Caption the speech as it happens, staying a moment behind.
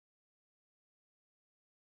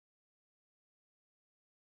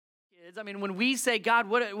I mean, when we say, God,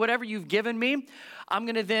 whatever you've given me, I'm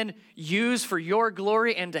going to then use for your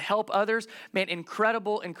glory and to help others, man,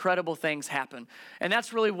 incredible things happen. And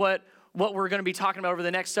that's really what we're going to be talking about over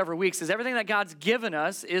the next several weeks is everything that God's given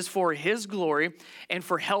us is for his glory and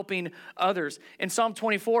for helping others. In Psalm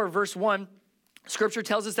 24, verse 1, Scripture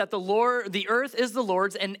tells us that the earth is the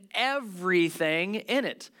Lord's and everything in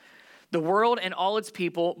it. The world and all its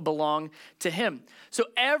people belong to him. So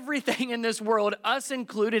everything in this world, us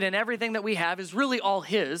included, and everything that we have is really all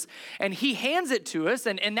his. And he hands it to us,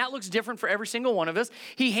 and that looks different for every single one of us.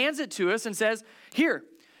 He hands it to us and says, here,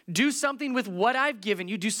 do something with what I've given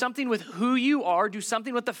you. Do something with who you are. Do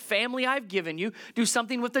something with the family I've given you. Do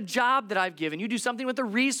something with the job that I've given you. Do something with the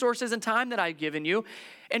resources and time that I've given you.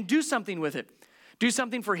 And do something with it. Do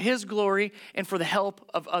something for his glory and for the help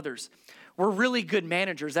of others. We're really good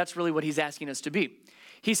managers. That's really what he's asking us to be.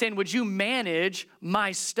 He's saying, would you manage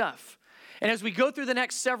my stuff? And as we go through the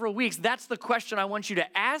next several weeks, that's the question I want you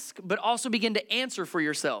to ask, but also begin to answer for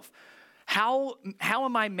yourself. How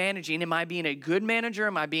am I managing? Am I being a good manager?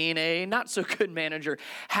 Am I being a not so good manager?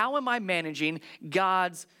 How am I managing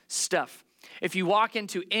God's stuff? If you walk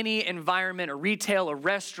into any environment, a retail, a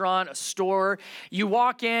restaurant, a store, you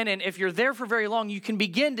walk in, and if you're there for very long, you can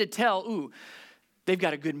begin to tell, ooh, they've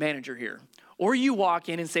got a good manager here. Or you walk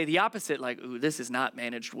in and say the opposite, like, ooh, this is not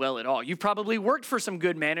managed well at all. You've probably worked for some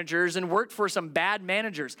good managers and worked for some bad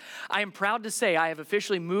managers. I am proud to say I have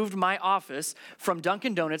officially moved my office from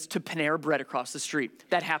Dunkin' Donuts to Panera Bread across the street.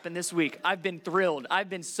 That happened this week. I've been thrilled. I've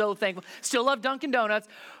been so thankful. Still love Dunkin' Donuts,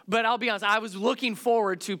 but I'll be honest, I was looking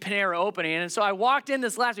forward to Panera opening. And so I walked in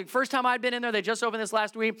this last week. First time I'd been in there, they just opened this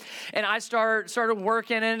last week. And I started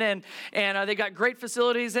working in, and they got great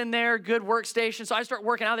facilities in there, good workstation. So I start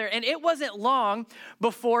working out there. And it wasn't long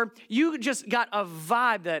before you just got a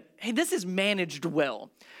vibe that, hey, this is managed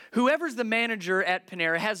well. Whoever's the manager at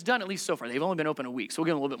Panera has done, at least so far, they've only been open a week, so we'll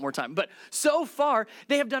give them a little bit more time. But so far,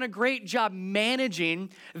 they have done a great job managing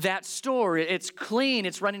that store. It's clean,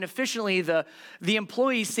 it's running efficiently. The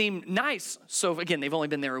employees seem nice. So again, they've only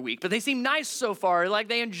been there a week, but they seem nice so far, like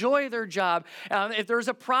they enjoy their job. If there was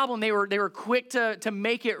a problem, they were quick to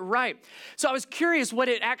make it right. So I was curious what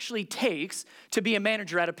it actually takes to be a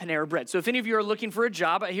manager at a Panera Bread. So if any of you are looking for a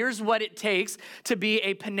job, here's what it takes to be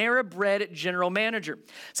a Panera Bread general manager.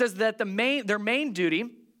 It says that their main duty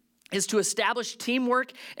is to establish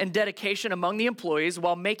teamwork and dedication among the employees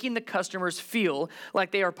while making the customers feel like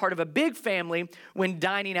they are part of a big family when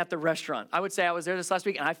dining at the restaurant. I would say I was there this last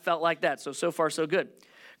week and I felt like that. So far, so good.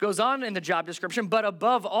 Goes on in the job description, but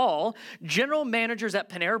above all, general managers at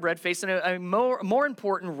Panera Bread face a more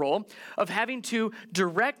important role of having to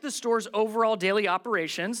direct the store's overall daily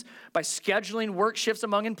operations by scheduling work shifts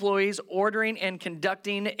among employees, ordering and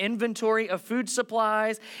conducting inventory of food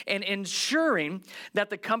supplies, and ensuring that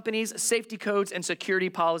the company's safety codes and security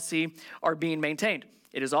policy are being maintained.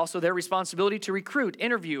 It is also their responsibility to recruit,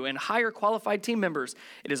 interview, and hire qualified team members.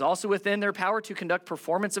 It is also within their power to conduct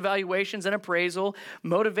performance evaluations and appraisal,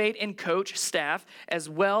 motivate and coach staff, as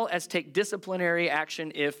well as take disciplinary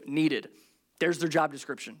action if needed. There's their job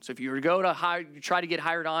description. So if you were to go to try to get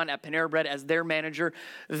hired on at Panera Bread as their manager,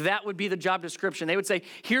 that would be the job description. They would say,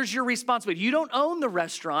 here's your responsibility. You don't own the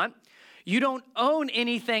restaurant. You don't own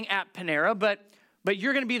anything at Panera, but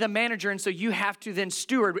you're going to be the manager, and so you have to then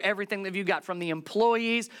steward everything that you got, from the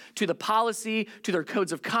employees to the policy to their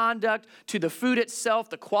codes of conduct to the food itself,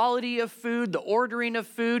 the quality of food, the ordering of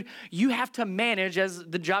food. You have to manage, as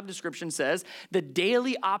the job description says, the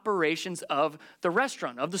daily operations of the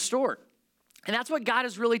restaurant, of the store. And that's what God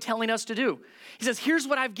is really telling us to do. He says, here's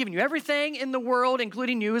what I've given you. Everything in the world,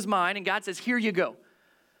 including you, is mine, and God says, here you go.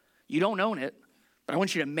 You don't own it, but I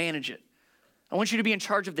want you to manage it. I want you to be in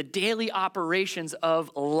charge of the daily operations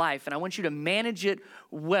of life, and I want you to manage it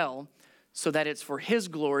well so that it's for his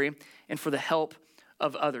glory and for the help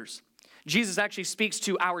of others. Jesus actually speaks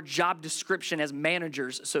to our job description as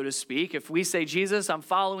managers, so to speak. If we say, Jesus, I'm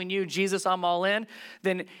following you, Jesus, I'm all in,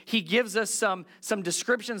 then he gives us some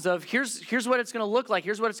descriptions of here's what it's going to look like.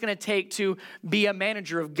 Here's what it's going to take to be a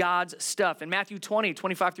manager of God's stuff. In Matthew 20,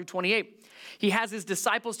 25 through 28, he has his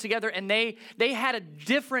disciples together, and they had a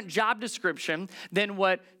different job description than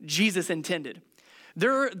what Jesus intended.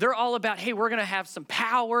 They're all about, hey, we're going to have some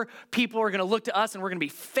power. People are going to look to us and we're going to be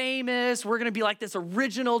famous. We're going to be like this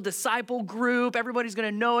original disciple group. Everybody's going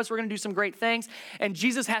to know us. We're going to do some great things. And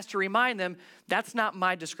Jesus has to remind them, that's not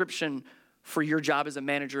my description for your job as a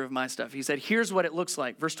manager of my stuff. He said, here's what it looks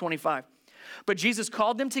like. Verse 25. But Jesus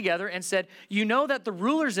called them together and said, you know that the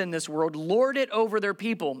rulers in this world lord it over their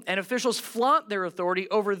people, and officials flaunt their authority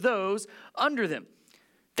over those under them.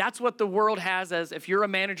 That's what the world has as if you're a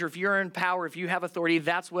manager, if you're in power, if you have authority,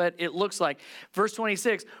 that's what it looks like. Verse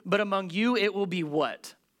 26, but among you it will be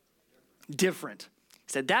what? Different.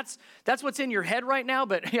 He said, that's what's in your head right now,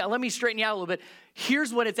 but yeah, let me straighten you out a little bit.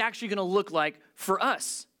 Here's what it's actually going to look like for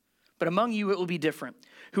us. But among you it will be different.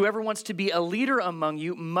 Whoever wants to be a leader among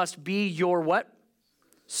you must be your what?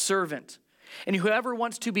 Servant. And whoever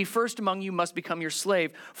wants to be first among you must become your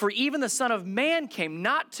slave. For even the Son of Man came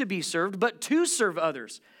not to be served, but to serve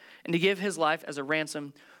others, and to give his life as a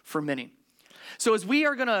ransom for many. So as we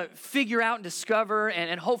are going to figure out and discover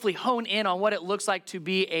and hopefully hone in on what it looks like to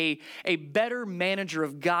be a better manager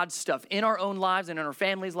of God's stuff in our own lives and in our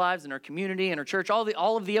families' lives, in our community, in our church,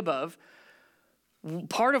 all of the above,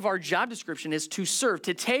 part of our job description is to serve,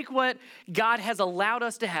 to take what God has allowed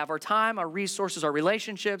us to have, our time, our resources, our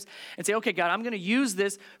relationships, and say, okay, God, I'm going to use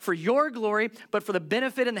this for your glory, but for the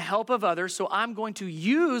benefit and the help of others. So I'm going to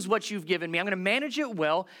use what you've given me. I'm going to manage it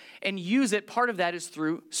well and use it. Part of that is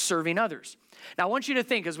through serving others. Now, I want you to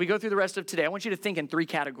think, as we go through the rest of today, I want you to think in 3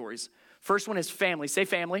 categories. First one is family. Say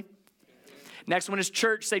family. Next one is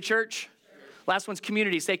church. Say church. Last one's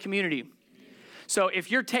community. Say community. So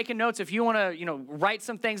if you're taking notes, if you want to, write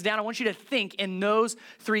some things down, I want you to think in those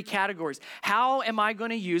 3 categories. How am I going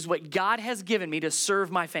to use what God has given me to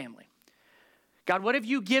serve my family? God, what have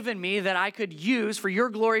you given me that I could use for your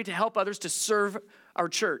glory to help others to serve our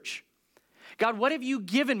church? God, what have you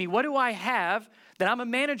given me? What do I have that I'm a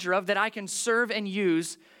manager of that I can serve and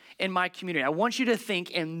use in my community? I want you to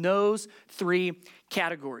think in those 3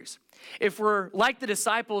 categories. If we're like the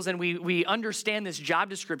disciples and we understand this job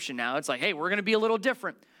description now, it's like, hey, we're going to be a little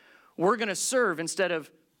different. We're going to serve instead of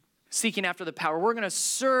seeking after the power. We're going to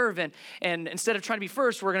serve and instead of trying to be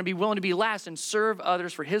first, we're going to be willing to be last and serve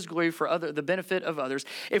others for his glory, for the benefit of others.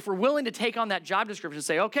 If we're willing to take on that job description and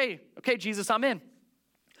say, okay, Jesus, I'm in.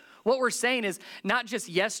 What we're saying is not just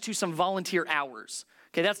yes to some volunteer hours.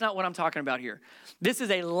 Okay, that's not what I'm talking about here. This is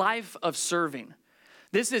a life of serving.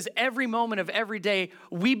 This is every moment of every day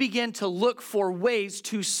we begin to look for ways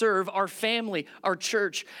to serve our family, our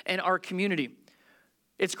church, and our community.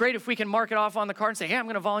 It's great if we can mark it off on the card and say, hey, I'm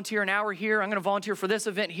going to volunteer an hour here. I'm going to volunteer for this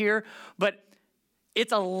event here. But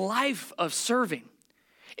it's a life of serving.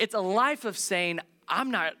 It's a life of saying,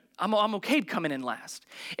 I'm okay coming in last.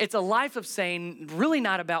 It's a life of saying, really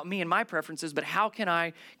not about me and my preferences, but how can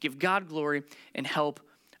I give God glory and help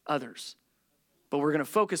others? But we're going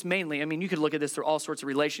to focus mainly, you could look at this through all sorts of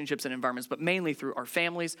relationships and environments, but mainly through our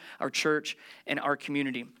families, our church, and our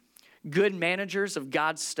community. Good managers of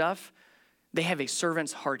God's stuff, they have a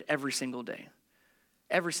servant's heart every single day.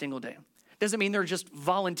 Every single day. Doesn't mean they're just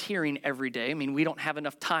volunteering every day. We don't have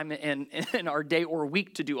enough time in our day or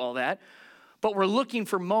week to do all that. But we're looking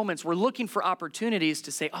for moments, we're looking for opportunities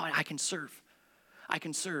to say, oh, I can serve. I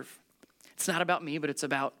can serve. It's not about me, but it's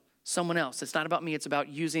about someone else. It's not about me. It's about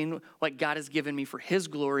using what God has given me for his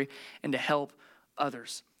glory and to help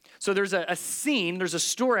others. So there's a scene, there's a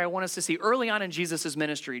story I want us to see early on in Jesus'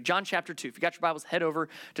 ministry. John chapter 2. If you got your Bibles, head over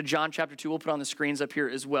to John chapter 2. We'll put it on the screens up here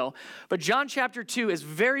as well. But John chapter 2 is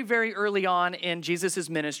very, very early on in Jesus'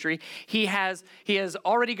 ministry. He has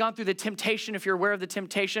already gone through the temptation, if you're aware of the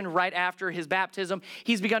temptation, right after his baptism.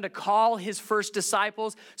 He's begun to call his first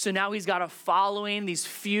disciples. So now he's got a following, these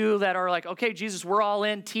few that are like, okay, Jesus, we're all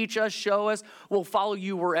in. Teach us, show us. We'll follow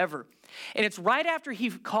you wherever. And it's right after he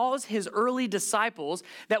calls his early disciples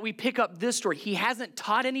that we pick up this story. He hasn't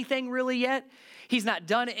taught anything really yet. He's not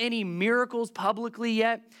done any miracles publicly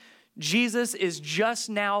yet. Jesus is just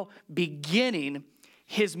now beginning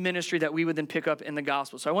his ministry that we would then pick up in the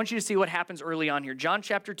gospel. So I want you to see what happens early on here. John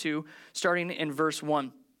chapter 2, starting in verse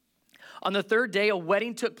 1. On the 3rd day, a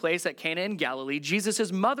wedding took place at Cana in Galilee.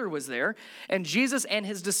 Jesus' mother was there, and Jesus and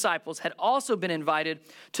his disciples had also been invited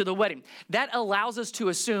to the wedding. That allows us to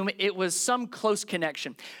assume it was some close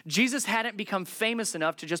connection. Jesus hadn't become famous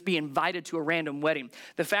enough to just be invited to a random wedding.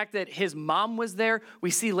 The fact that his mom was there,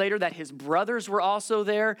 we see later that his brothers were also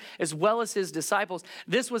there, as well as his disciples.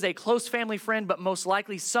 This was a close family friend, but most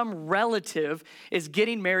likely some relative is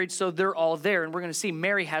getting married, so they're all there. And we're going to see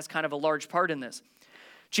Mary has kind of a large part in this.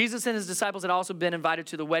 Jesus and his disciples had also been invited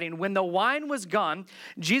to the wedding. When the wine was gone,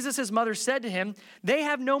 Jesus' mother said to him, they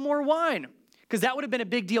have no more wine. Because that would have been a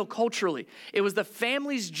big deal culturally. It was the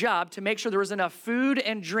family's job to make sure there was enough food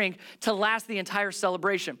and drink to last the entire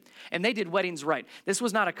celebration. And they did weddings right. This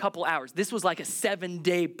was not a couple hours. This was like a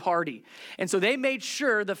 7-day party. And so they made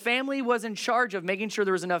sure the family was in charge of making sure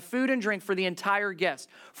there was enough food and drink for the entire guest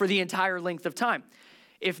for the entire length of time.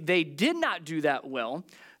 If they did not do that well,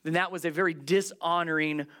 then that was a very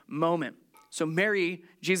dishonoring moment. So Mary,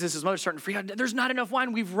 Jesus' mother, starting to freak out. There's not enough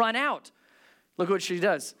wine. We've run out. Look what she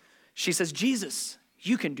does. She says, Jesus,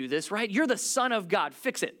 You can do this, right? You're the Son of God.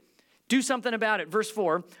 Fix it. Do something about it. Verse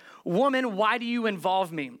 4, woman, why do you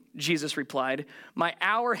involve me? Jesus replied, my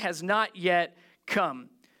hour has not yet come.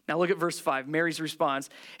 Now look at verse 5, Mary's response.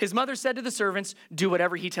 His mother said to the servants, do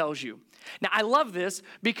whatever he tells you. Now I love this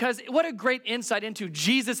because what a great insight into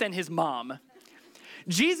Jesus and his mom.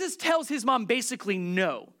 Jesus tells his mom basically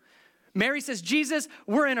no. Mary says, Jesus,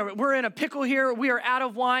 we're in a pickle here. We are out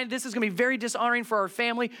of wine. This is going to be very dishonoring for our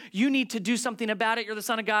family. You need to do something about it. You're the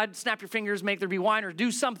Son of God. Snap your fingers, make there be wine, or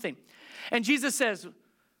do something. And Jesus says,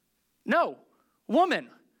 no, woman,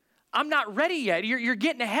 I'm not ready yet. You're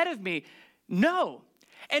getting ahead of me. No.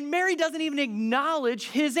 And Mary doesn't even acknowledge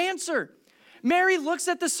his answer. Mary looks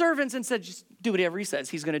at the servants and said, just do whatever he says.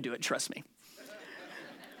 He's going to do it. Trust me.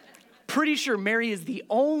 Pretty sure Mary is the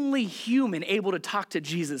only human able to talk to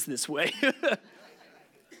Jesus this way.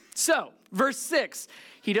 So, verse 6,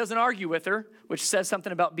 he doesn't argue with her, which says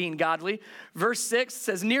something about being godly. Verse 6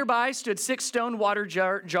 says, nearby stood 6 stone water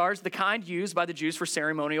jars, the kind used by the Jews for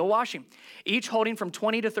ceremonial washing, each holding from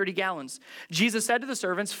 20 to 30 gallons. Jesus said to the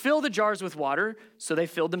servants, fill the jars with water, so they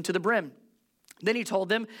filled them to the brim. Then he told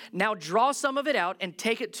them, now draw some of it out and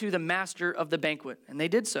take it to the master of the banquet. And they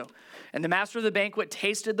did so. And the master of the banquet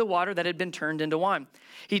tasted the water that had been turned into wine.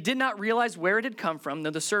 He did not realize where it had come from, though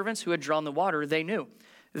the servants who had drawn the water, they knew.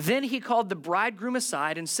 Then he called the bridegroom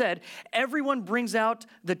aside and said, everyone brings out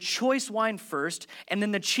the choice wine first, and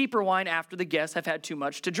then the cheaper wine after the guests have had too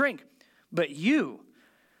much to drink. But you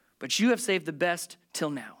have saved the best till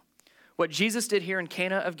now. What Jesus did here in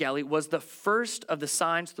Cana of Galilee was the first of the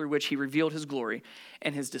signs through which he revealed his glory,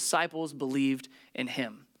 and his disciples believed in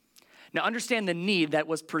him. Now understand the need that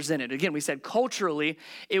was presented. Again, we said culturally,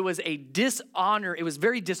 it was a dishonor. It was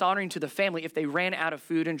very dishonoring to the family if they ran out of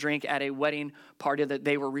food and drink at a wedding party that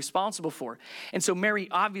they were responsible for. And so Mary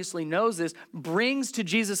obviously knows this, brings to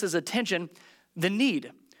Jesus' attention the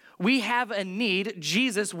need. We have a need.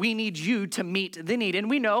 Jesus, we need you to meet the need. And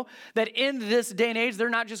we know that in this day and age, they're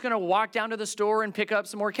not just going to walk down to the store and pick up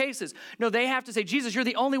some more cases. No, they have to say, Jesus, you're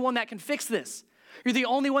the only one that can fix this. You're the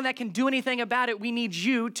only one that can do anything about it. We need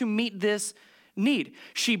you to meet this need.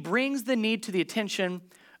 She brings the need to the attention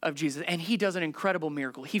of Jesus, and he does an incredible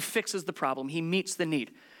miracle. He fixes the problem. He meets the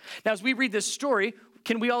need. Now, as we read this story,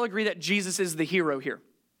 can we all agree that Jesus is the hero here?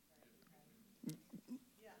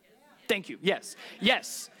 Thank you. Yes.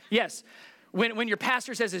 Yes. Yes. When your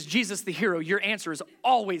pastor says, is Jesus the hero? Your answer is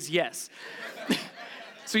always yes.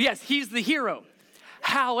 So yes, he's the hero.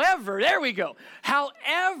 However, there we go.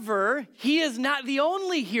 However, he is not the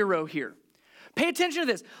only hero here. Pay attention to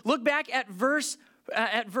this. Look back at verse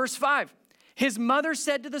 5. His mother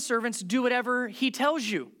said to the servants, do whatever he tells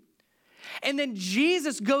you. And then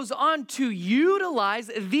Jesus goes on to utilize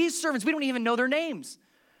these servants. We don't even know their names.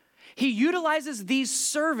 He utilizes these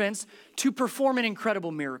servants to perform an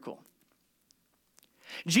incredible miracle.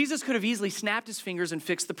 Jesus could have easily snapped his fingers and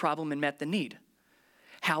fixed the problem and met the need.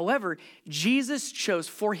 However, Jesus chose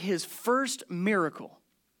for his first miracle,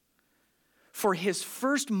 for his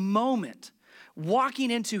first moment,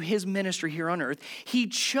 walking into his ministry here on earth, he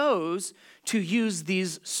chose to use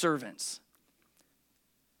these servants.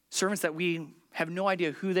 Servants that we have no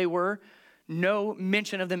idea who they were, no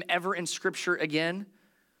mention of them ever in Scripture again.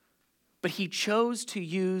 But he chose to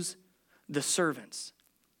use the servants.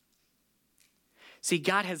 See,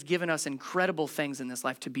 God has given us incredible things in this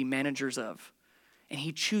life to be managers of. And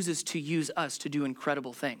he chooses to use us to do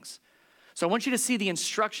incredible things. So I want you to see the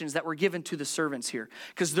instructions that were given to the servants here,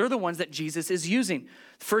 because they're the ones that Jesus is using.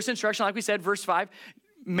 The first instruction, like we said, verse 5,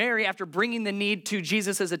 Mary, after bringing the need to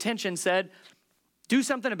Jesus' attention, said, do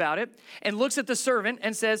something about it, and looks at the servant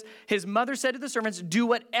and says, his mother said to the servants, do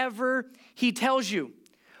whatever he tells you.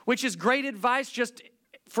 Which is great advice just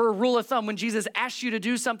for a rule of thumb. When Jesus asks you to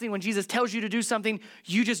do something, when Jesus tells you to do something,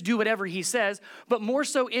 you just do whatever he says. But more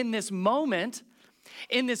so in this moment,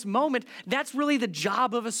 that's really the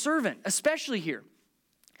job of a servant, especially here,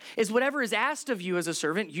 is whatever is asked of you as a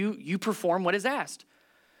servant, you perform what is asked.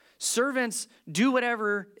 Servants do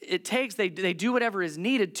whatever it takes. They do whatever is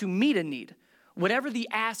needed to meet a need, whatever the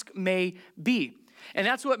ask may be. And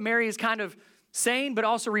that's what Mary is kind of saying, but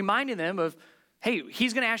also reminding them of, hey,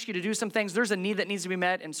 he's going to ask you to do some things. There's a need that needs to be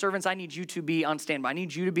met. And servants, I need you to be on standby. I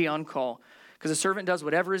need you to be on call, because a servant does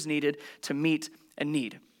whatever is needed to meet a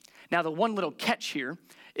need. Now, the one little catch here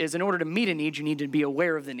is in order to meet a need, you need to be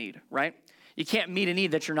aware of the need, right? You can't meet a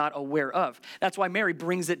need that you're not aware of. That's why Mary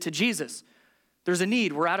brings it to Jesus. There's a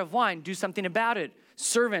need. We're out of wine. Do something about it.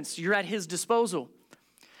 Servants, you're at his disposal.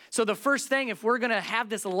 So the first thing, if we're going to have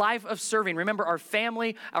this life of serving, remember our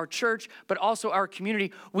family, our church, but also our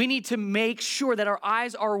community, we need to make sure that our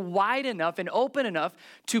eyes are wide enough and open enough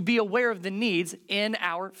to be aware of the needs in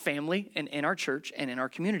our family and in our church and in our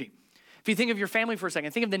community. If you think of your family for a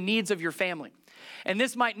second, think of the needs of your family. And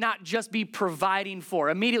this might not just be providing for.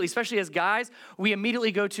 Immediately, especially as guys, we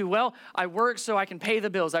immediately go to, well, I work so I can pay the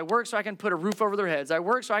bills. I work so I can put a roof over their heads. I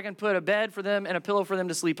work so I can put a bed for them and a pillow for them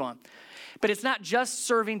to sleep on. But it's not just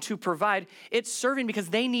serving to provide. It's serving because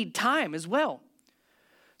they need time as well.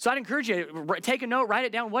 So I'd encourage you, take a note, write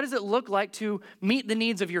it down. What does it look like to meet the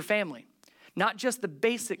needs of your family? Not just the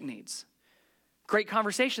basic needs. Great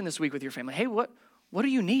conversation this week with your family. Hey, what do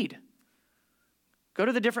you need? Go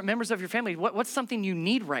to the different members of your family. What's something you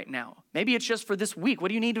need right now? Maybe it's just for this week. What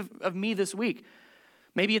do you need of me this week?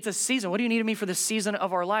 Maybe it's a season. What do you need of me for the season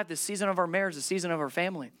of our life, the season of our marriage, the season of our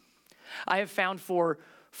family? I have found for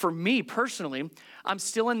me personally, I'm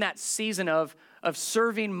still in that season of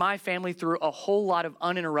serving my family through a whole lot of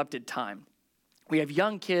uninterrupted time. We have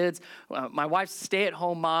young kids. My wife's a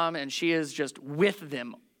stay-at-home mom, and she is just with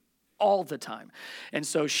them all the time. And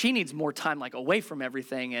so she needs more time like away from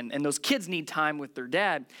everything, and those kids need time with their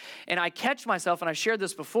dad. And I catch myself, and I shared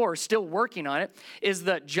this before, still working on it, is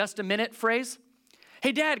the just a minute phrase.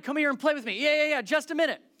 Hey, Dad, come here and play with me. Yeah, just a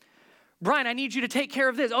minute. Brian, I need you to take care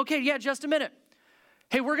of this. Okay, yeah, just a minute.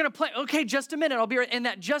 Hey, we're going to play. Okay, just a minute. I'll be right. And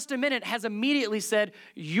that just a minute has immediately said,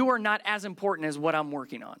 you are not as important as what I'm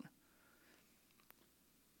working on.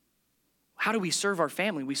 How do we serve our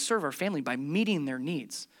family? We serve our family by meeting their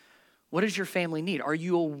needs. What does your family need? Are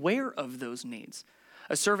you aware of those needs?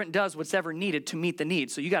 A servant does whatever needed to meet the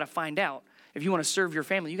needs. So you got to find out. If you want to serve your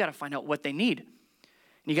family, you got to find out what they need. And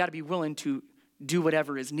you got to be willing to do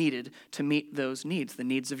whatever is needed to meet those needs, the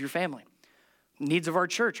needs of your family. Needs of our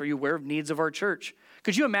church. Are you aware of needs of our church?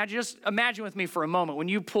 Could you imagine, just imagine with me for a moment, when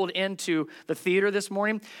you pulled into the theater this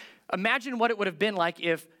morning, imagine what it would have been like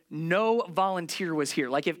if no volunteer was here.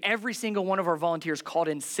 Like if every single one of our volunteers called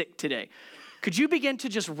in sick today. Could you begin to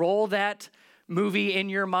just roll that movie in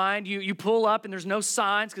your mind? You pull up and there's no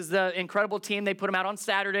signs because the incredible team, they put them out on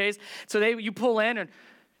Saturdays. So you pull in and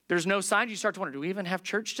there's no signs. You start to wonder, do we even have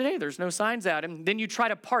church today? There's no signs out. And then you try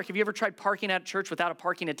to park. Have you ever tried parking at church without a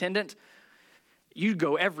parking attendant? You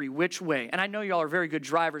go every which way. And I know y'all are very good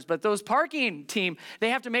drivers, but those parking team, they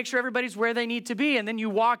have to make sure everybody's where they need to be. And then you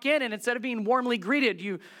walk in and instead of being warmly greeted,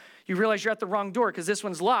 you realize you're at the wrong door because this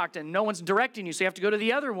one's locked and no one's directing you. So you have to go to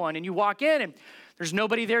the other one and you walk in and there's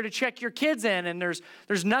nobody there to check your kids in and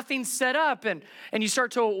there's nothing set up. And you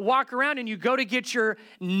start to walk around and you go to get your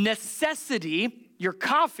necessity, your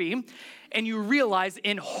coffee, and you realize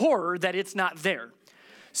in horror that it's not there.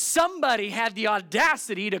 Somebody had the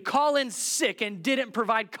audacity to call in sick and didn't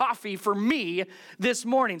provide coffee for me this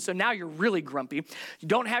morning. So now you're really grumpy. You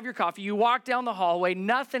don't have your coffee. You walk down the hallway,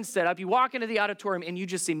 nothing's set up. You walk into the auditorium and you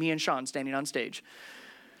just see me and Sean standing on stage.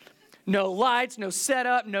 No lights, no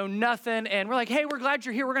setup, no nothing. And we're like, hey, we're glad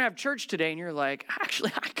you're here. We're going to have church today. And you're like,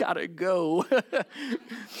 actually, I got to go.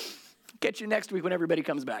 Catch you next week when everybody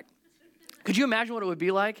comes back. Could you imagine what it would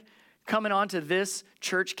be like coming onto this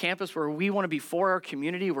church campus where we want to be for our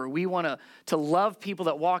community, where we want to love people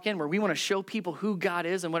that walk in, where we want to show people who God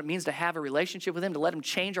is and what it means to have a relationship with him, to let him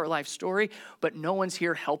change our life story, but no one's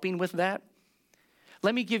here helping with that?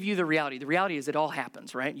 Let me give you the reality. The reality is it all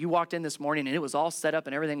happens, right? You walked in this morning and it was all set up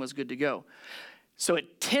and everything was good to go. So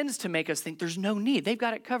it tends to make us think there's no need. They've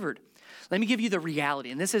got it covered. Let me give you the reality.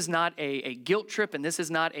 And this is not a guilt trip and this is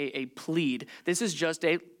not a plead. This is just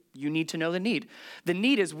you need to know the need. The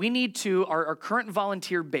need is we need to, our current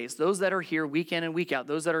volunteer base, those that are here week in and week out,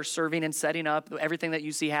 those that are serving and setting up, everything that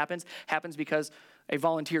you see happens because a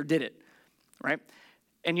volunteer did it, right?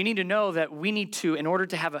 And you need to know that we need to, in order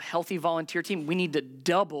to have a healthy volunteer team, we need to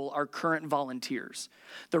double our current volunteers.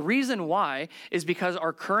 The reason why is because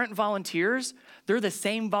our current volunteers, they're the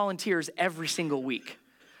same volunteers every single week.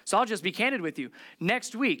 So I'll just be candid with you.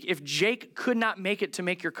 Next week, if Jake could not make it to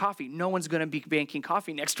make your coffee, no one's going to be making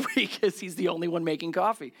coffee next week because he's the only one making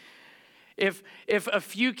coffee. If a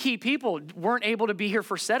few key people weren't able to be here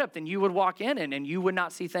for setup, then you would walk in and you would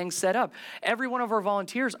not see things set up. Every one of our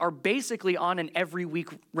volunteers are basically on an every week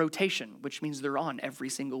rotation, which means they're on every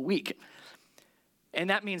single week. And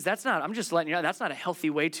that means I'm just letting you know, that's not a healthy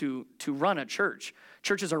way to run a church.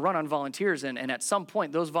 Churches are run on volunteers, and at some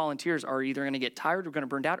point, those volunteers are either going to get tired or going to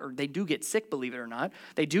burn out, or they do get sick, believe it or not.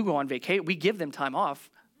 They do go on vacation. We give them time off,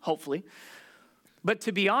 hopefully. But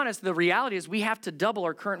to be honest, the reality is we have to double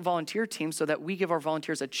our current volunteer team so that we give our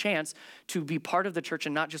volunteers a chance to be part of the church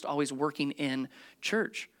and not just always working in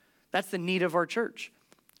church. That's the need of our church.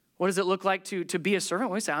 What does it look like to be a servant?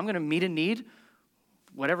 When we say, I'm going to meet a need,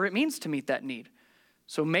 whatever it means to meet that need.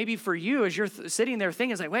 So maybe for you, as you're sitting there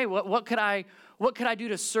thinking, it's like, wait, what could I do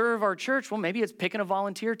to serve our church? Well, maybe it's picking a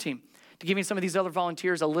volunteer team to giving some of these other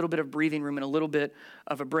volunteers a little bit of breathing room and a little bit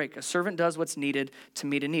of a break. A servant does what's needed to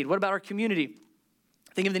meet a need. What about our community?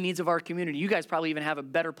 Think of the needs of our community. You guys probably even have a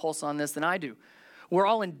better pulse on this than I do. We're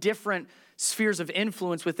all in different spheres of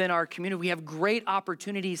influence within our community. We have great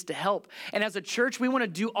opportunities to help. And as a church, we want to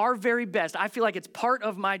do our very best. I feel like it's part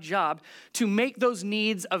of my job to make those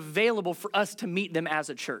needs available for us to meet them as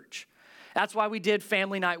a church. That's why we did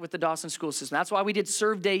family night with the Dawson School System. That's why we did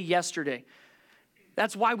Serve Day yesterday.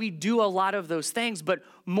 That's why we do a lot of those things. But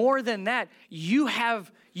more than that, you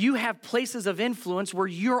have places of influence where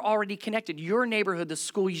you're already connected. Your neighborhood, the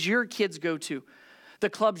schools your kids go to, the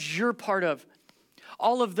clubs you're part of.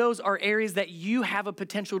 All of those are areas that you have a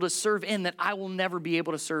potential to serve in that I will never be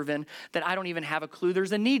able to serve in, that I don't even have a clue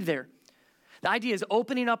there's a need there. The idea is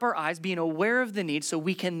opening up our eyes, being aware of the need so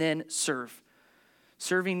we can then serve.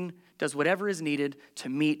 Serving does whatever is needed to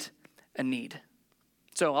meet a need.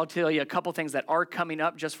 So I'll tell you a couple things that are coming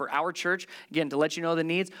up just for our church. Again, to let you know the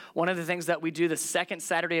needs. One of the things that we do the second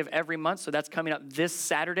Saturday of every month, so that's coming up this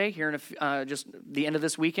Saturday here in just the end of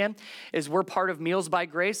this weekend, is we're part of Meals by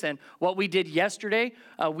Grace. And what we did yesterday,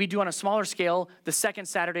 we do on a smaller scale the second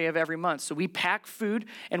Saturday of every month. So we pack food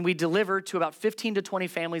and we deliver to about 15 to 20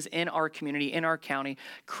 families in our community, in our county.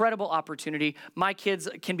 Incredible opportunity. My kids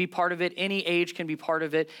can be part of it. Any age can be part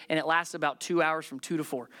of it. And it lasts about 2 hours from 2 to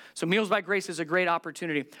 4. So Meals by Grace is a great opportunity.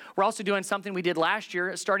 We're also doing something we did last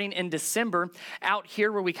year, starting in December, out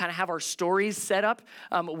here where we kind of have our stories set up.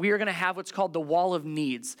 We are going to have what's called the Wall of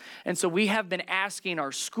Needs. And so we have been asking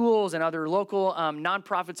our schools and other local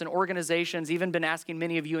nonprofits and organizations, even been asking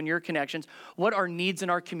many of you in your connections, what are needs in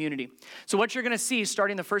our community? So what you're going to see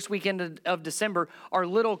starting the first weekend of December are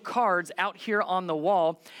little cards out here on the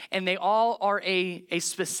wall, and they all are a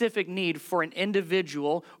specific need for an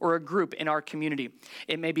individual or a group in our community.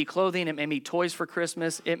 It may be clothing, it may be toys for Christmas,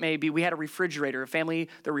 it may be, we had a refrigerator. A family,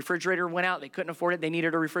 the refrigerator went out. They couldn't afford it. They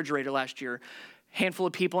needed a refrigerator last year. Handful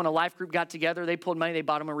of people in a life group got together. They pulled money. They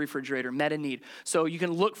bought them a refrigerator, met a need. So you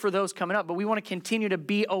can look for those coming up. But we want to continue to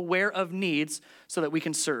be aware of needs so that we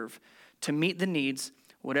can serve, to meet the needs,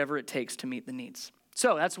 whatever it takes to meet the needs.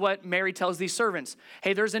 So that's what Mary tells these servants.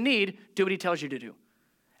 Hey, there's a need. Do what he tells you to do.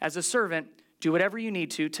 As a servant, do whatever you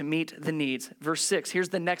need to meet the needs. Verse 6, here's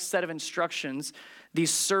the next set of instructions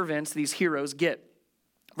these servants, these heroes get.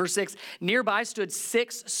 Verse 6, nearby stood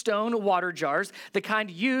 6 stone water jars, the kind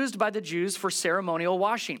used by the Jews for ceremonial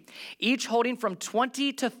washing, each holding from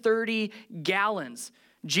 20 to 30 gallons.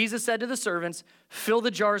 Jesus said to the servants, fill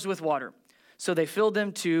the jars with water. So they filled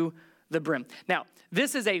them to the brim. Now,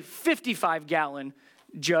 this is a 55-gallon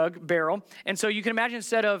jug barrel. And so you can imagine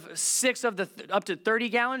instead of 6 of the up to 30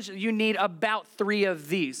 gallons, you need about 3 of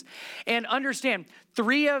these. And understand,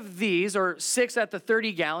 3 of these, or 6 at the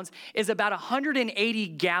 30 gallons, is about 180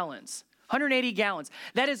 gallons. 180 gallons.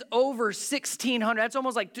 That is over 1,600. That's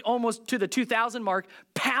almost to the 2,000 mark,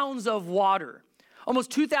 pounds of water.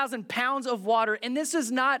 Almost 2,000 pounds of water. And this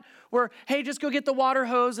is not where, hey, just go get the water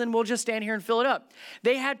hose and we'll just stand here and fill it up.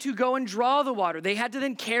 They had to go and draw the water. They had to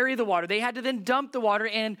then carry the water. They had to then dump the water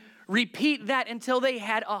and repeat that until they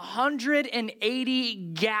had 180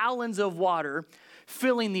 gallons of water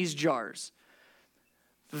filling these jars.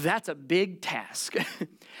 That's a big task.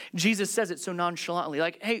 Jesus says it so nonchalantly,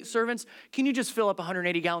 like, hey, servants, can you just fill up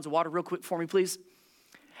 180 gallons of water real quick for me, please?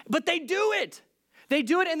 But they do it. They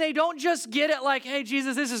do it, and they don't just get it like, hey,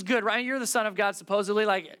 Jesus, this is good, right? You're the Son of God, supposedly.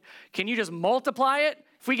 Like, can you just multiply it?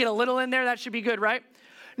 If we get a little in there, that should be good, right?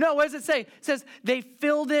 No, what does it say? It says they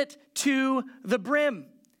filled it to the brim.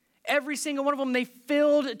 Every single one of them, they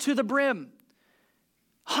filled to the brim.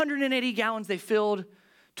 180 gallons they filled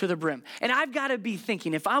to the brim. And I've got to be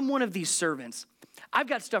thinking, if I'm one of these servants, I've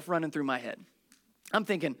got stuff running through my head. I'm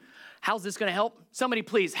thinking, how's this going to help? Somebody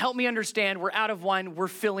please help me understand. We're out of wine. We're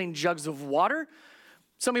filling jugs of water.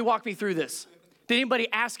 Somebody walk me through this. Did anybody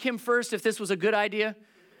ask him first if this was a good idea?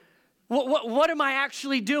 What am I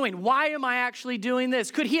actually doing? Why am I actually doing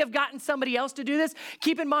this? Could he have gotten somebody else to do this?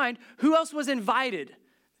 Keep in mind, who else was invited?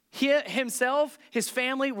 He, himself, his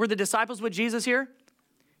family, were the disciples with Jesus here?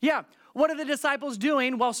 Yeah. What are the disciples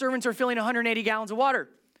doing while servants are filling 180 gallons of water?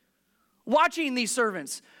 Watching these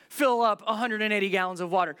servants fill up 180 gallons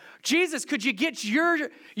of water. Jesus, could you get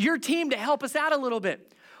your team to help us out a little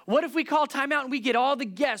bit? What if we call timeout and we get all the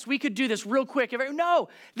guests? We could do this real quick. No,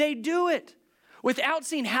 they do it. Without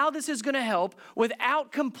seeing how this is going to help,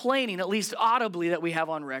 without complaining, at least audibly that we have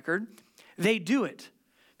on record, they do it.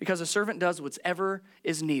 Because a servant does whatever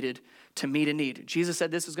is needed to meet a need. Jesus said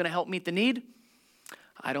this is going to help meet the need.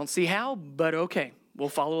 I don't see how, but okay. We'll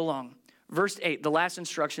follow along. Verse 8, the last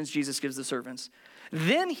instructions Jesus gives the servants.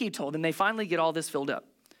 Then he told them, they finally get all this filled up,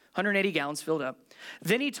 180 gallons filled up.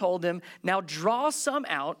 Then he told them, now draw some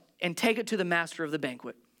out and take it to the master of the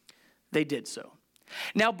banquet. They did so.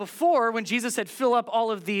 Now before, when Jesus said fill up all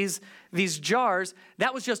of these jars,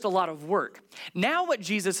 that was just a lot of work. Now what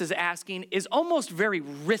Jesus is asking is almost very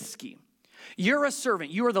risky. You're a servant.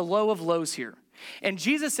 You are the low of lows here. And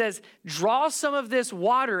Jesus says, draw some of this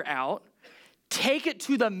water out, take it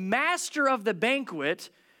to the master of the banquet,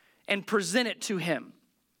 and present it to him.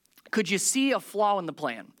 Could you see a flaw in the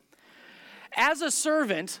plan? As a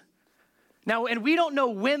servant, now, and we don't know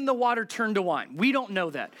when the water turned to wine. We don't know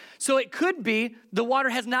that. So it could be the water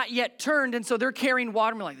has not yet turned, and so they're carrying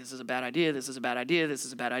water, and we're like, this is a bad idea, this is a bad idea, this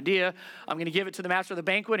is a bad idea. I'm going to give it to the master of the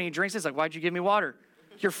banquet, and he drinks it. It's like, why'd you give me water?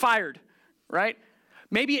 You're fired, right?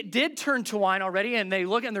 Maybe it did turn to wine already, and they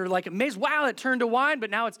look and they're like amazed, wow, it turned to wine, but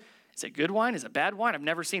now is it good wine? Is it bad wine? I've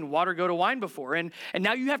never seen water go to wine before. And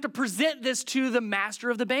now you have to present this to the master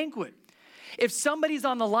of the banquet. If somebody's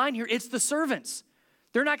on the line here, it's the servants.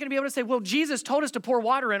 They're not going to be able to say, well, Jesus told us to pour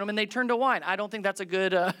water in them and they turned to wine. I don't think that's a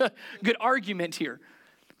good argument here.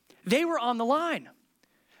 They were on the line.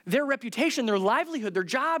 Their reputation, their livelihood, their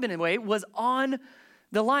job in a way was on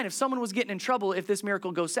the line. If someone was getting in trouble, if this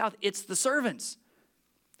miracle goes south, it's the servants.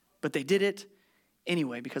 But they did it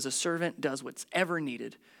anyway because a servant does what's ever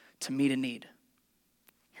needed to meet a need.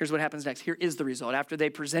 Here's what happens next. Here is the result. After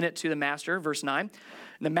they present it to the master, verse 9,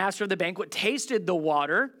 the master of the banquet tasted the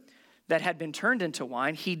water that had been turned into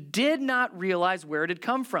wine. He did not realize where it had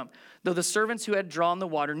come from, though the servants who had drawn the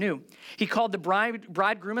water knew. He called the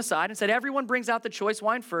bridegroom aside and said, everyone brings out the choice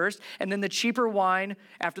wine first, and then the cheaper wine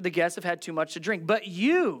after the guests have had too much to drink. But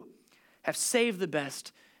you have saved the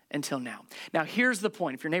best until now. Now, here's the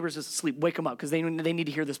point. If your neighbor's asleep, wake them up because they need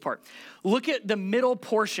to hear this part. Look at the middle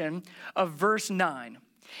portion of verse 9.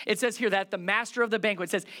 It says here that the master of the banquet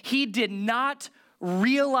says he did not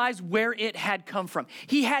realize where it had come from.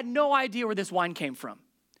 He had no idea where this wine came from.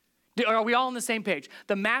 Are we all on the same page?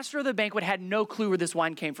 The master of the banquet had no clue where this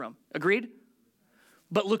wine came from. Agreed?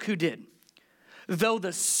 But look who did. Though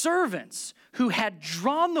the servants who had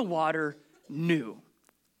drawn the water knew.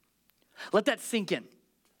 Let that sink in.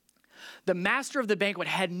 The master of the banquet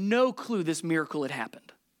had no clue this miracle had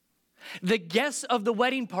happened. The guests of the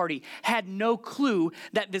wedding party had no clue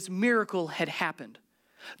that this miracle had happened.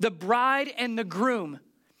 The bride and the groom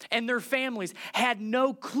and their families had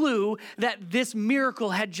no clue that this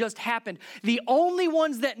miracle had just happened. The only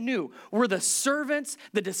ones that knew were the servants,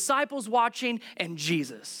 the disciples watching, and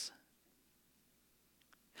Jesus.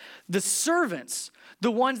 The servants,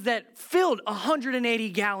 the ones that filled 180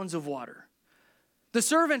 gallons of water. The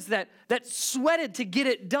servants that sweated to get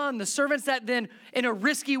it done. The servants that then, in a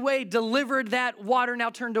risky way, delivered that water now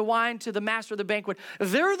turned to wine to the master of the banquet.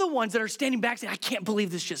 They're the ones that are standing back saying, I can't believe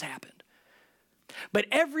this just happened. But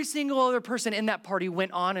every single other person in that party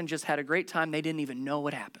went on and just had a great time. They didn't even know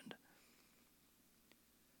what happened.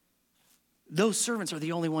 Those servants are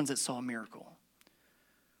the only ones that saw a miracle.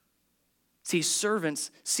 See, servants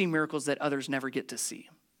see miracles that others never get to see.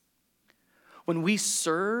 When we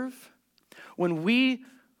serve, when we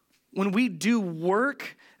do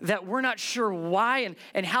work that we're not sure why,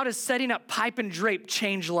 and how does setting up pipe and drape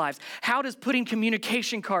change lives? How does putting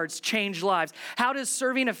communication cards change lives? How does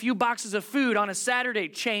serving a few boxes of food on a Saturday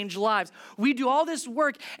change lives? We do all this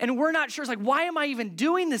work and we're not sure. It's like, why am I even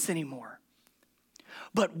doing this anymore?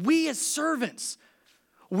 But we as servants,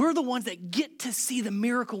 we're the ones that get to see the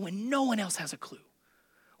miracle when no one else has a clue.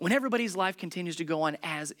 When everybody's life continues to go on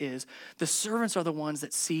as is, the servants are the ones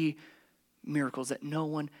that see miracles that no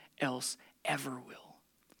one else ever will.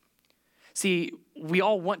 See, we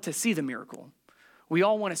all want to see the miracle. We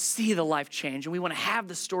all want to see the life change, and we want to have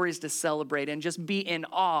the stories to celebrate and just be in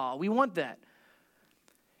awe. We want that.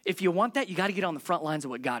 If you want that, you got to get on the front lines of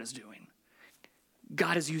what God is doing.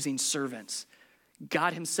 God is using servants.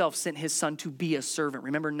 God himself sent his son to be a servant.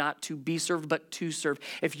 Remember, not to be served, but to serve.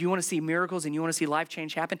 If you want to see miracles and you want to see life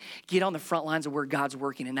change happen, get on the front lines of where God's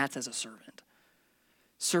working, and that's as a servant.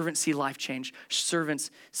 Servants see life change.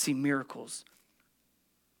 Servants see miracles.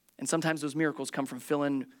 And sometimes those miracles come from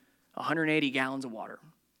filling 180 gallons of water.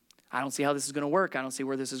 I don't see how this is going to work. I don't see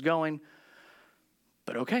where this is going.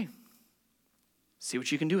 But okay. See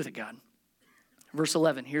what you can do with it, God. Verse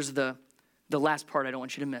 11, here's the last part I don't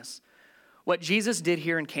want you to miss. What Jesus did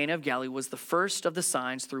here in Cana of Galilee was the first of the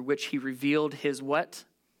signs through which he revealed his what?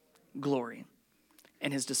 Glory.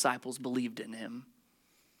 And his disciples believed in him.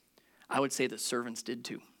 I would say the servants did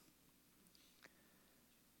too.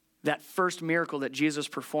 That first miracle that Jesus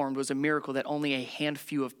performed was a miracle that only a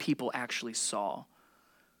handful of people actually saw.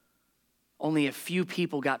 only a few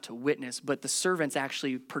people got to witness, but the servants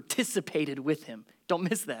actually participated with him. Don't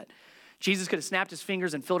miss that. Jesus could have snapped his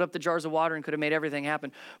fingers and filled up the jars of water and could have made everything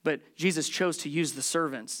happen, but Jesus chose to use the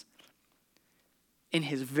servants in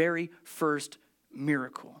his very first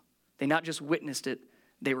miracle. They not just witnessed it,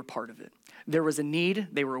 they were part of it. There was a need.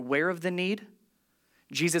 They were aware of the need.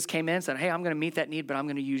 Jesus came in and said, hey, I'm going to meet that need, but I'm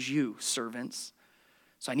going to use you, servants.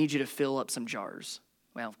 So I need you to fill up some jars.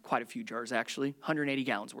 Well, quite a few jars, actually, 180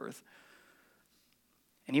 gallons worth.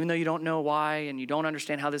 And even though you don't know why and you don't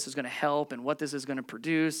understand how this is going to help and what this is going to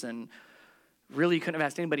produce, and really you couldn't have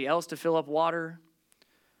asked anybody else to fill up water,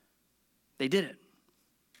 they did it.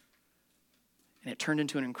 And it turned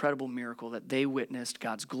into an incredible miracle that they witnessed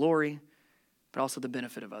God's glory, but also the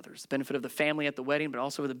benefit of others. The benefit of the family at the wedding, but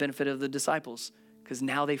also the benefit of the disciples, because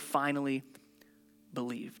now they finally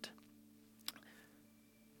believed.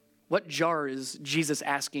 What jar is Jesus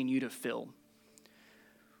asking you to fill?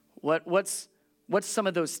 What's some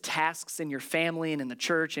of those tasks in your family and in the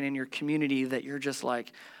church and in your community that you're just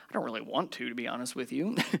like, I don't really want to be honest with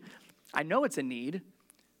you. I know it's a need,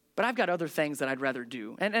 but I've got other things that I'd rather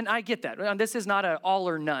do. And I get that. This is not an all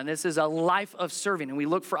or none. This is a life of serving, and we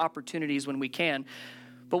look for opportunities when we can.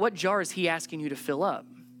 But what jar is he asking you to fill up?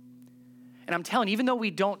 And I'm telling you, even though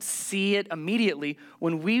we don't see it immediately,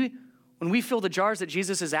 when we fill the jars that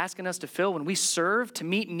Jesus is asking us to fill, when we serve to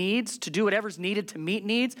meet needs, to do whatever's needed to meet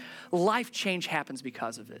needs, life change happens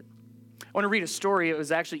because of it. I want to read a story. It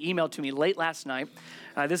was actually emailed to me late last night.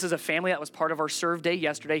 This is a family that was part of our Serve Day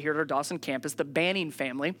yesterday here at our Dawson campus, the Banning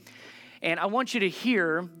family. And I want you to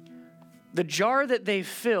hear the jar that they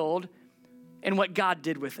filled and what God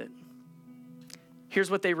did with it. Here's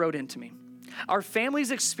what they wrote into me. Our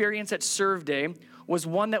family's experience at Serve Day was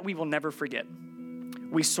one that we will never forget.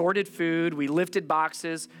 We sorted food, we lifted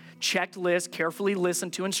boxes, checked lists, carefully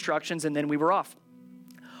listened to instructions, and then we were off.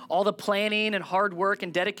 All the planning and hard work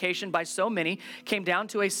and dedication by so many came down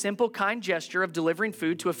to a simple, kind gesture of delivering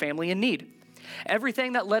food to a family in need.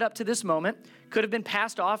 Everything that led up to this moment could have been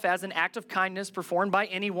passed off as an act of kindness performed by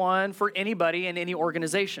anyone, for anybody, in any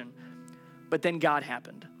organization. But then God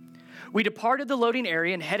happened. We departed the loading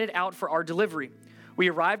area and headed out for our delivery. We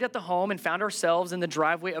arrived at the home and found ourselves in the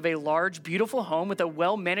driveway of a large, beautiful home with a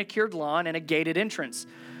well-manicured lawn and a gated entrance.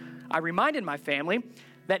 I reminded my family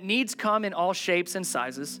that needs come in all shapes and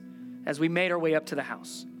sizes as we made our way up to the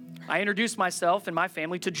house. I introduced myself and my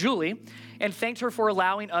family to Julie and thanked her for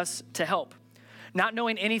allowing us to help. Not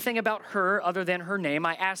knowing anything about her other than her name,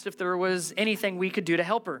 I asked if there was anything we could do to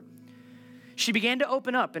help her. She began to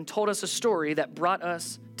open up and told us a story that brought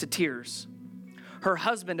us to tears. Her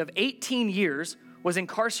husband of 18 years was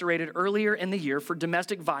incarcerated earlier in the year for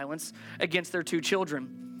domestic violence against their 2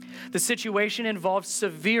 children. The situation involved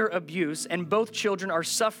severe abuse, and both children are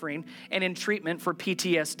suffering and in treatment for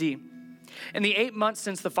PTSD. In the 8 months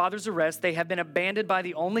since the father's arrest, they have been abandoned by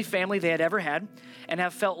the only family they had ever had and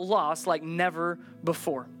have felt lost like never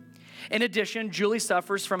before. In addition, Julie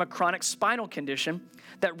suffers from a chronic spinal condition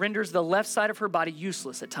that renders the left side of her body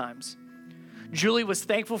useless at times. Julie was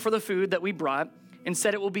thankful for the food that we brought and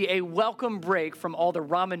said it will be a welcome break from all the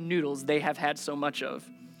ramen noodles they have had so much of.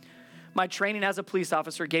 My training as a police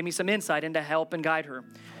officer gave me some insight into help and guide her,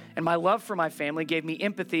 and my love for my family gave me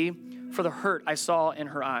empathy for the hurt I saw in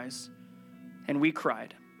her eyes, and we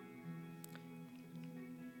cried.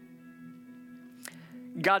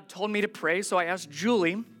 God told me to pray, so I asked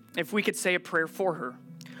Julie if we could say a prayer for her.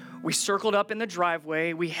 We circled up in the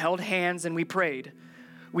driveway, we held hands, and we prayed.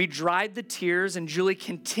 We dried the tears, and Julie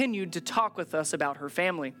continued to talk with us about her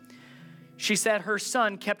family. She said her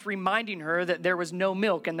son kept reminding her that there was no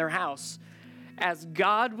milk in their house. As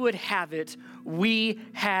God would have it, we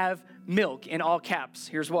have milk, in all caps.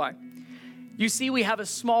 Here's why. You see, we have a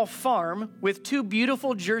small farm with 2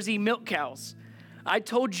 beautiful Jersey milk cows. I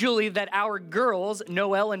told Julie that our girls,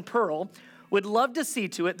 Noelle and Pearl, would love to see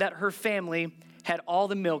to it that her family had all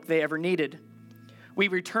the milk they ever needed. We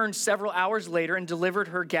returned several hours later and delivered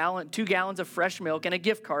her 2 gallons of fresh milk and a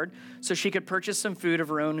gift card so she could purchase some food of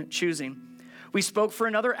her own choosing. We spoke for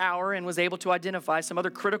another hour and was able to identify some other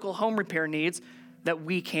critical home repair needs that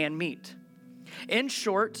we can meet. In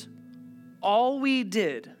short, all we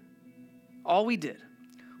did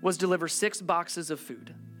was deliver 6 boxes of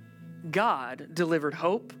food. God delivered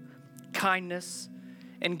hope, kindness,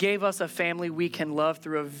 and gave us a family we can love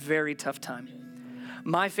through a very tough time.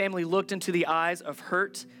 My family looked into the eyes of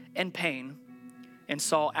hurt and pain and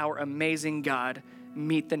saw our amazing God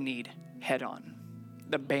meet the need head on.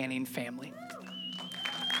 The Banning family.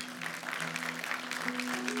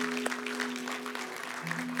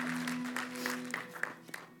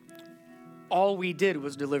 All we did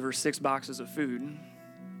was deliver 6 boxes of food.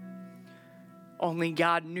 Only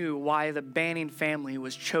God knew why the Banning family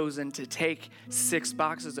was chosen to take 6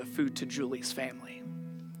 boxes of food to Julie's family.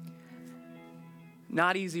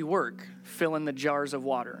 Not easy work, filling the jars of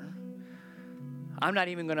water. I'm not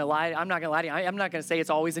going to lie to you. I'm not going to say it's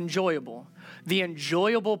always enjoyable. The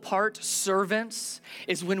enjoyable part, servants,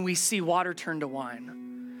 is when we see water turn to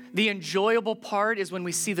wine. The enjoyable part is when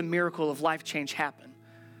we see the miracle of life change happen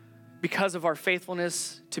because of our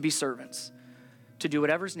faithfulness to be servants, to do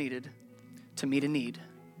whatever's needed, to meet a need.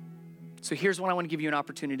 So here's what I want to give you an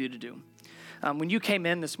opportunity to do. When you came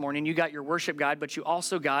in this morning, you got your worship guide, but you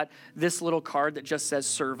also got this little card that just says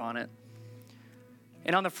serve on it.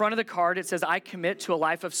 And on the front of the card, it says, I commit to a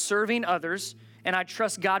life of serving others, and I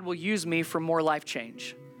trust God will use me for more life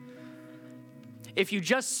change. If you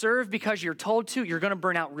just serve because you're told to, you're going to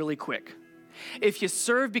burn out really quick. If you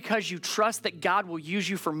serve because you trust that God will use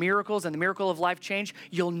you for miracles and the miracle of life change,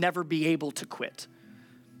 you'll never be able to quit.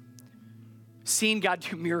 Seeing God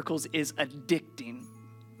do miracles is addicting,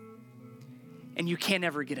 and you can't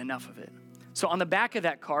ever get enough of it. So on the back of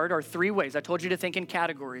that card are 3 ways. I told you to think in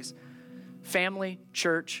categories: family,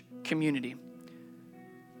 church, community.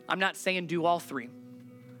 I'm not saying do all 3.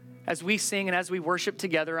 As we sing and as we worship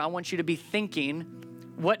together, I want you to be thinking,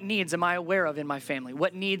 what needs am I aware of in my family?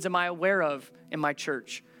 What needs am I aware of in my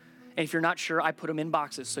church? And if you're not sure, I put them in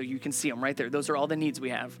boxes so you can see them right there. Those are all the needs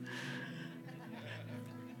we have.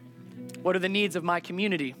 What are the needs of my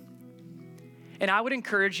community? And I would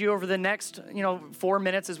encourage you over the next, 4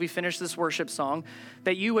 minutes as we finish this worship song,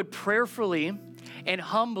 that you would prayerfully and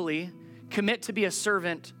humbly commit to be a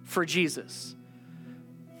servant for Jesus.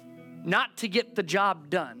 Not to get the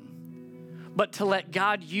job done, but to let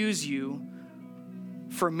God use you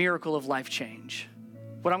for a miracle of life change.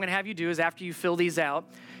 What I'm going to have you do is after you fill these out,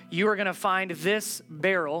 you are going to find this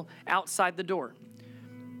barrel outside the door.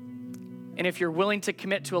 And if you're willing to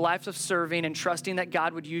commit to a life of serving and trusting that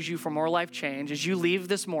God would use you for more life change, as you leave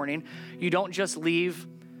this morning, you don't just leave,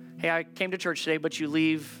 hey, I came to church today, but you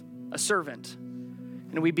leave a servant.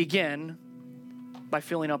 And we begin by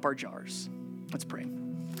filling up our jars. Let's pray.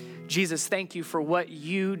 Jesus, thank you for what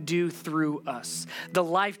you do through us. The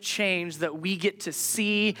life change that we get to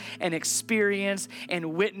see and experience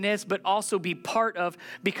and witness, but also be part of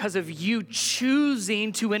because of you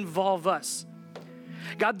choosing to involve us.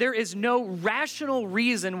 God, there is no rational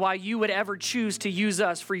reason why you would ever choose to use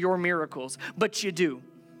us for your miracles, but you do.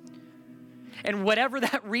 And whatever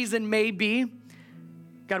that reason may be,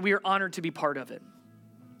 God, we are honored to be part of it.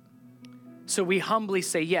 So we humbly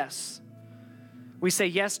say yes. We say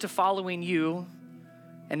yes to following you,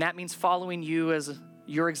 and that means following you as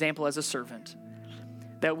your example as a servant.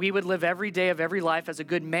 That we would live every day of every life as a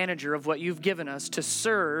good manager of what you've given us to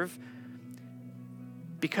serve,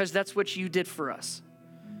 because that's what you did for us.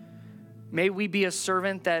 May we be a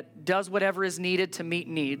servant that does whatever is needed to meet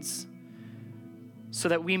needs, so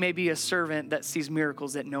that we may be a servant that sees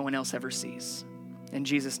miracles that no one else ever sees. In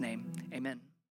Jesus' name, amen.